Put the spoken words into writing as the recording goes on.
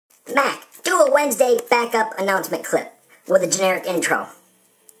Mac, do a Wednesday backup announcement clip with a generic intro.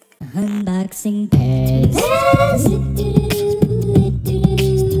 Unboxing Pez.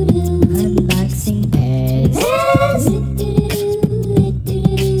 Unboxing Pez.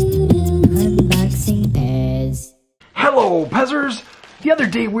 Unboxing Pez. Hello, Pezzers! The other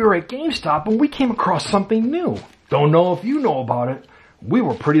day we were at GameStop and we came across something new. Don't know if you know about it. We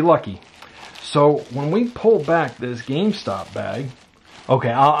were pretty lucky. So when we pulled back this GameStop bag,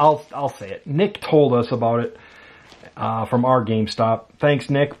 okay, I'll say it. Nick told us about it from our GameStop. Thanks,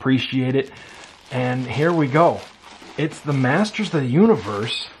 Nick. Appreciate it. And here we go. It's the Masters of the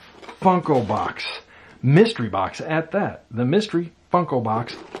Universe Funko box. Mystery box at that. The mystery Funko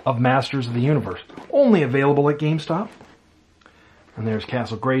box of Masters of the Universe. Only available at GameStop. And there's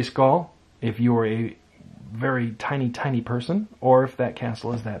Castle Grayskull, if you are a very tiny person, or if that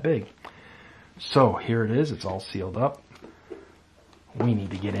castle is that big. So here it is. It's all sealed up. We need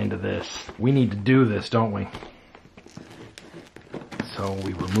to get into this. We need to do this, don't we? So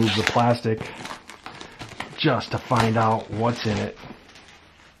we remove the plastic just to find out what's in it.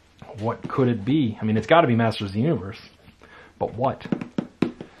 What could it be? I mean, it's got to be Masters of the Universe. But what?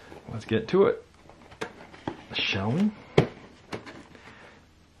 Let's get to it. Shall we?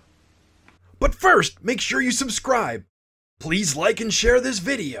 But first, make sure you subscribe. Please like and share this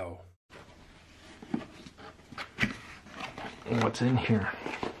video. What's in here?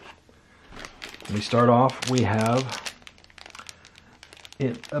 We start off, we have,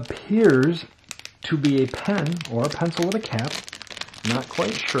 it appears to be a pen or a pencil with a cap. Not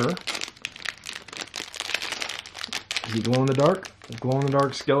quite sure. Is he glow in the dark? Glow in the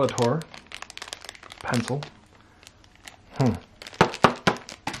dark Skeletor pencil.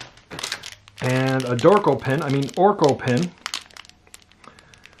 And a Orco pin.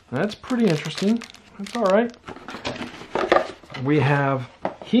 That's pretty interesting. That's alright. We have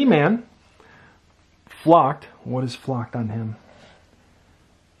He-Man. Flocked. What is flocked on him?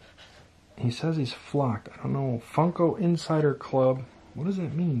 He says he's flocked. I don't know. Funko Insider Club. What does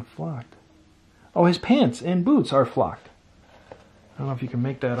that mean, flocked? Oh, his pants and boots are flocked. I don't know if you can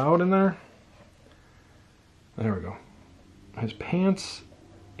make that out in there. There we go. His pants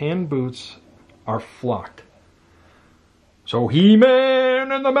and boots are flocked. So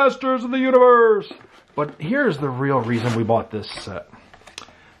He-Man and the Masters of the Universe. But here's the real reason we bought this set.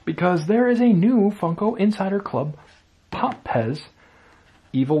 Because there is a new Funko Insider Club Pop Pez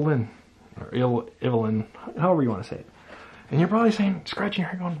Evil-Lyn. Or Evil-Lyn, however you want to say it. And you're probably saying, scratching your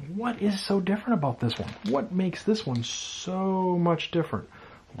head going, what is so different about this one? What makes this one so much different?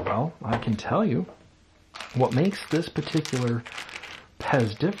 Well, I can tell you what makes this particular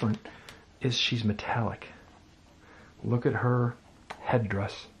Pez different is she's metallic. Look at her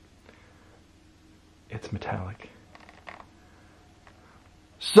headdress. It's metallic.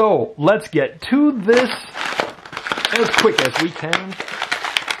 So, let's get to this as quick as we can.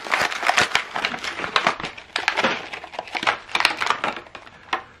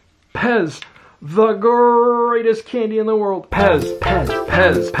 Pez, the greatest candy in the world. Pez.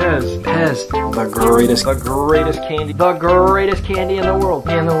 The greatest candy. The greatest candy in the world.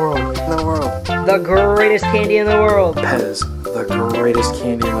 The greatest candy in the world. Pez, the greatest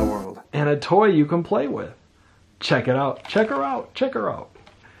candy in the world. And a toy you can play with. Check it out. Check her out. Check her out.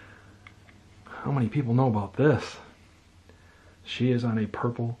 How many people know about this? She is on a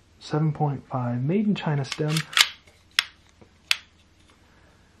purple 7.5 made in China stem.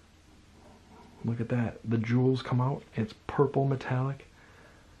 Look at that. The jewels come out. It's purple metallic.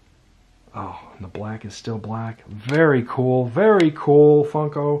 Oh, and the black is still black. Very cool. Very cool,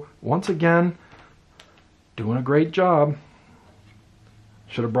 Funko. Once again, doing a great job.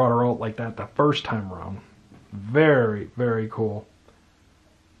 Should have brought her out like that the first time around. Very, very cool.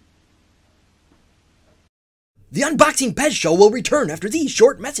 The Unboxing Pez Show will return after these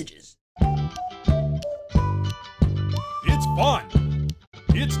short messages. It's fun.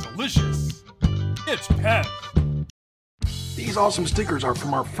 It's delicious. It's Pez. These awesome stickers are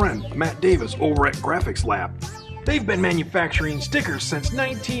from our friend Matt Davis over at Graphics Lab. They've been manufacturing stickers since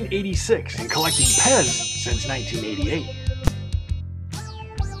 1986 and collecting Pez since 1988.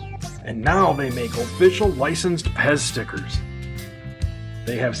 And now they make official licensed Pez stickers.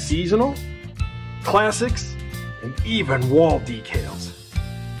 They have seasonal, classics, and even wall decals.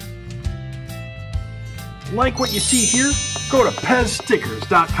 Like what you see here? Go to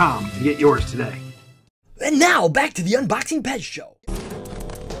pezstickers.com and get yours today. And now, back to the Unboxing Pez Show.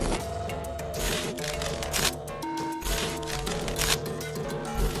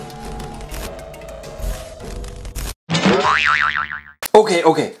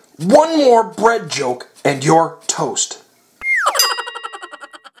 Okay. One more bread joke and you're toast.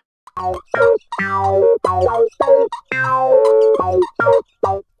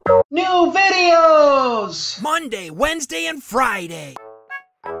 New videos! Monday, Wednesday, and Friday.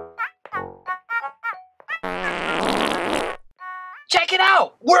 Check it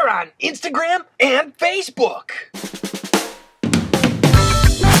out! We're on Instagram and Facebook.